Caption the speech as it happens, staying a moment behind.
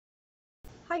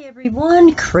Hi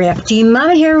everyone,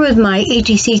 CraftyMama here with my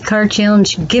ATC card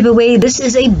challenge giveaway. This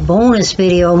is a bonus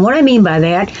video, and what I mean by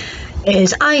that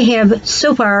is I have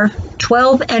so far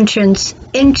 12 entrants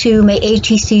into my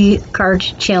ATC card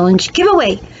challenge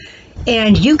giveaway,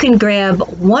 and you can grab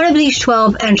one of these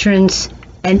 12 entrants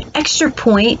an extra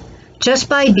point just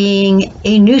by being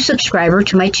a new subscriber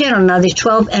to my channel. Now these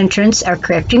 12 entrants are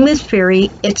Crafting with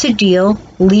Fairy, It's a Deal,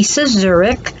 Lisa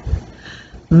Zurich,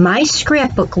 My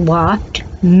Scrapbook Loft,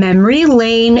 Memory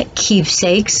Lane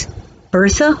Keepsakes,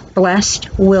 Bertha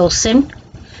Blessed Wilson,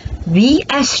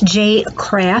 VSJ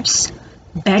Crafts,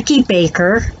 Becky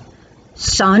Baker,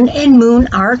 Sun and Moon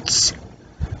Arts,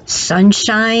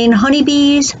 Sunshine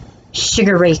Honeybees,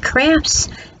 Sugar Ray Crafts,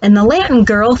 and the Latin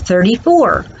Girl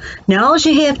 34. Now all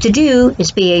you have to do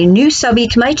is be a new subby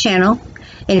to my channel,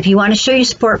 and if you want to show your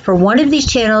support for one of these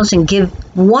channels and give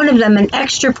one of them an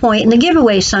extra point in the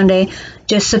giveaway Sunday,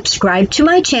 just subscribe to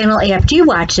my channel after you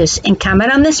watch this and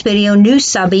comment on this video, new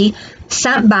subby,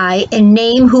 sent by, and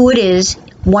name who it is,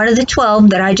 one of the 12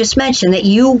 that I just mentioned that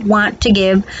you want to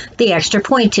give the extra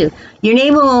point to. Your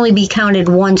name will only be counted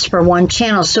once for one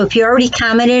channel, so if you already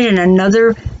commented in another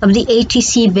of the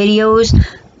ATC videos,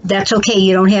 that's okay.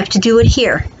 You don't have to do it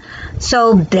here.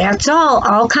 So that's all.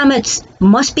 All comments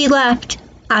must be left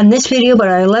on this video by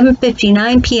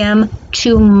 11:59 p.m.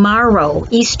 tomorrow,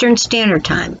 Eastern Standard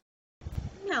Time.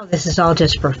 Now this is all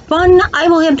just for fun. I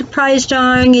will have the prize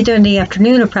drawing either in the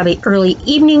afternoon or probably early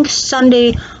evening,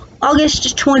 Sunday,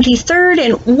 August 23rd,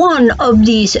 and one of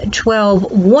these 12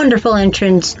 wonderful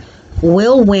entrants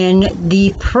will win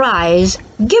the prize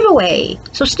giveaway.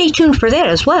 So stay tuned for that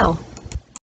as well.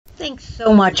 Thanks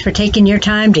so much for taking your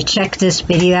time to check this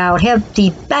video out. Have the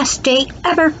best day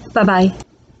ever. Bye-bye.